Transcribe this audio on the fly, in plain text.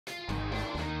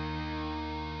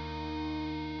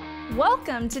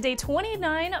Welcome to day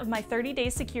 29 of my 30-day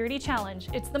security challenge.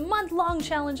 It's the month-long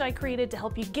challenge I created to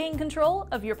help you gain control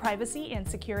of your privacy and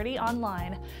security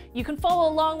online. You can follow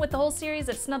along with the whole series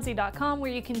at snubsy.com, where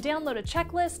you can download a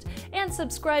checklist and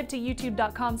subscribe to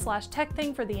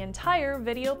youtube.com/TekThing for the entire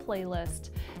video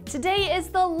playlist. Today is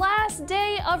the last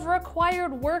day of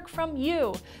required work from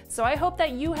you, so I hope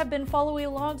that you have been following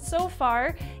along so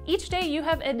far. Each day you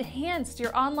have enhanced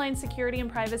your online security and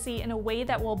privacy in a way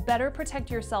that will better protect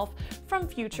yourself from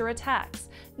future attacks.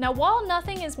 Now, while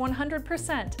nothing is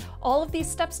 100%, all of these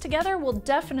steps together will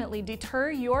definitely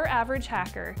deter your average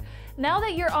hacker. Now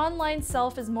that your online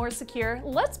self is more secure,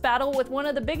 let's battle with one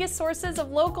of the biggest sources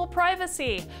of local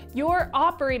privacy, your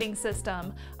operating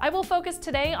system. I will focus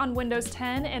today on Windows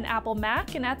 10 and Apple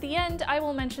Mac, and at the end I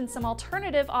will mention some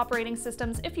alternative operating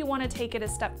systems if you want to take it a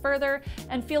step further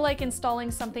and feel like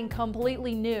installing something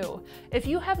completely new. If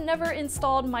you have never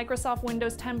installed Microsoft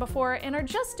Windows 10 before and are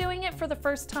just doing it for the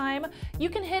first time, you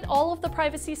can hit all of the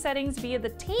privacy settings via the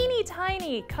teeny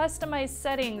tiny Customize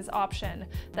Settings option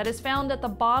that is found at the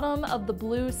bottom of the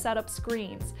blue setup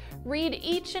screens. Read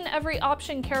each and every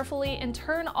option carefully and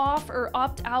turn off or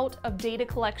opt out of data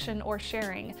collection or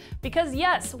sharing. Because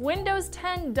yes, Windows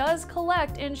 10 does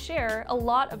collect and share a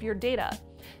lot of your data.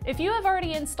 If you have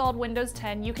already installed Windows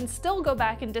 10, you can still go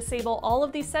back and disable all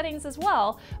of these settings as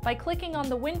well by clicking on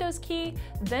the Windows key,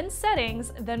 then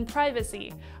Settings, then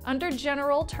Privacy. Under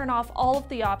General, turn off all of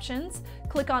the options.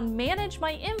 Click on Manage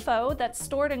My Info that's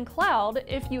stored in cloud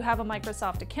if you have a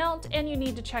Microsoft account, and you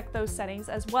need to check those settings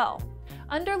as well.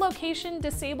 Under Location,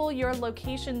 disable your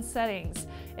location settings.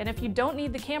 And if you don't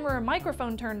need the camera or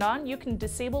microphone turned on, you can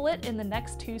disable it in the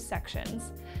next two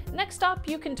sections. Next up,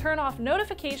 you can turn off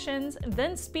notifications,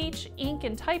 then speech, ink,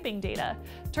 and typing data.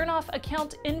 Turn off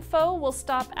account info will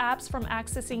stop apps from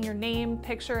accessing your name,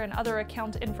 picture, and other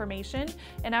account information.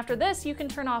 And after this, you can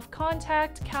turn off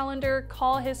contact, calendar,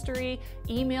 call history,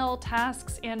 email,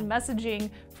 tasks, and messaging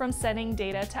from sending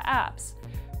data to apps.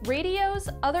 Radios,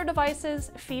 other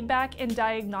devices, feedback and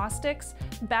diagnostics,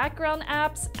 background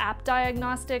apps, app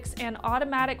diagnostics, and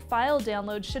automatic file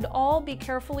download should all be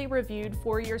carefully reviewed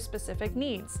for your specific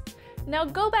needs. Now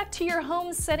go back to your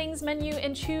home settings menu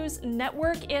and choose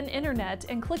Network and Internet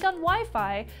and click on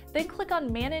Wi-Fi, then click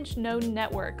on Manage Known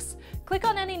Networks. Click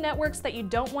on any networks that you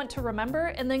don't want to remember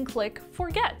and then click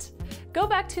Forget. Go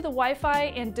back to the Wi-Fi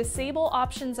and disable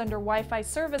options under Wi-Fi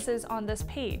services on this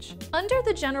page. Under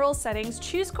the general settings,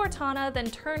 choose Cortana,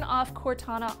 then turn off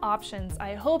Cortana options.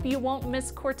 I hope you won't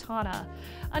miss Cortana.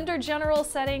 Under general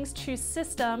settings, choose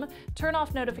System, turn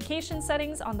off notification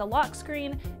settings on the lock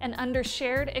screen, and under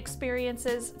shared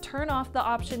experiences, turn off the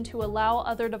option to allow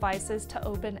other devices to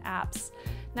open apps.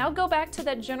 Now go back to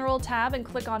that General tab and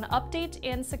click on Update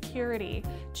and Security.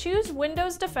 Choose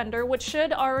Windows Defender, which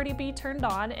should already be turned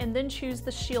on, and then choose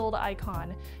the shield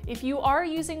icon. If you are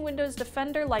using Windows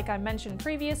Defender, like I mentioned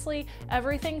previously,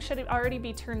 everything should already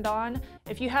be turned on.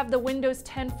 If you have the Windows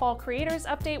 10 Fall Creators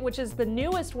Update, which is the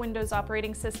newest Windows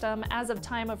operating system as of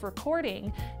time of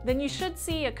recording, then you should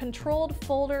see a controlled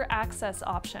folder access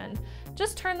option.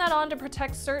 Just turn that on to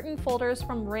protect certain folders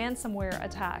from ransomware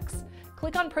attacks.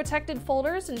 Click on Protected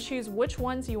Folders and choose which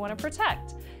ones you want to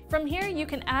protect. From here, you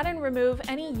can add and remove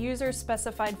any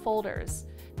user-specified folders.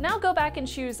 Now go back and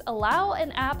choose Allow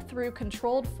an app through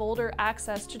controlled folder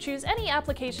access to choose any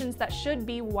applications that should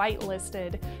be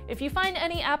whitelisted. If you find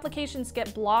any applications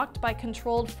get blocked by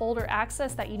controlled folder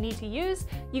access that you need to use,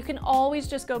 you can always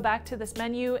just go back to this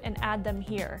menu and add them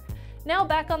here. Now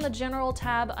back on the General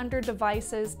tab, under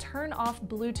Devices, turn off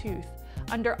Bluetooth.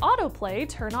 Under Autoplay,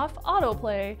 turn off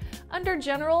Autoplay. Under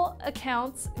General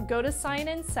Accounts, go to Sign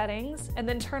In Settings, and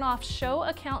then turn off Show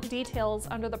Account Details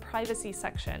under the Privacy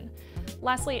section.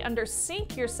 Lastly, under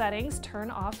Sync Your Settings,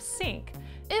 turn off Sync.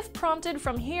 If prompted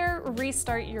from here,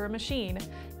 restart your machine.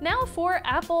 Now for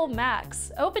Apple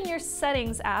Macs. Open your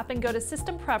Settings app and go to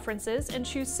System Preferences and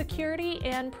choose Security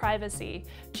and Privacy.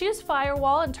 Choose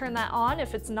Firewall and turn that on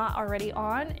if it's not already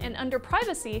on, and under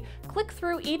Privacy, click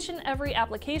through each and every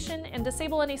application and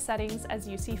disable any settings as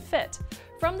you see fit.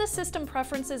 From the System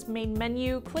Preferences main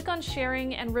menu, click on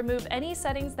Sharing and remove any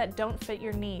settings that don't fit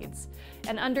your needs.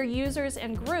 And under Users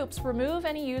and Groups, remove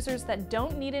any users that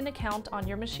don't need an account on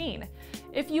your machine.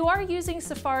 If you are using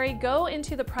Safari, go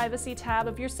into the Privacy tab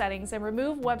of your settings and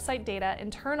remove website data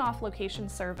and turn off location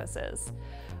services.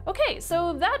 Okay,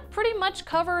 so that pretty much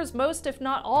covers most, if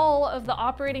not all, of the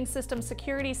operating system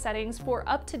security settings for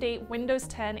up-to-date Windows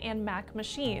 10 and Mac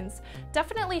machines.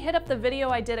 Definitely hit up the video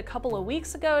I did a couple of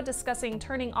weeks ago discussing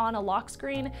turning on a lock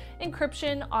screen,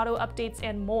 encryption, auto updates,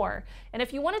 and more. And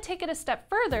if you want to take it a step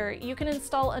further, you can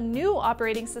install a new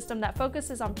operating system that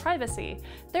focuses on privacy.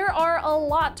 There are a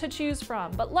lot to choose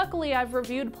from, but luckily I've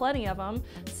reviewed plenty of them.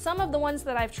 Some of the ones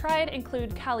that I've tried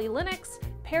include Kali Linux,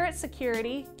 Parrot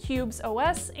Security, Cubes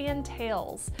OS, and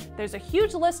Tails. There's a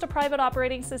huge list of private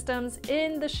operating systems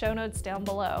in the show notes down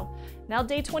below. Now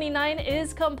day 29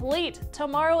 is complete.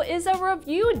 Tomorrow is a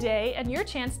review day and your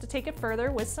chance to take it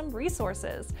further with some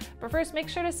resources. But first, make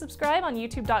sure to subscribe on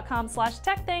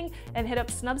youtube.com/TekThing and hit up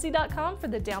snubzy.com for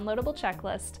the downloadable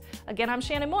checklist. Again, I'm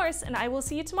Shannon Morse and I will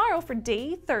see you tomorrow for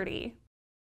day 30.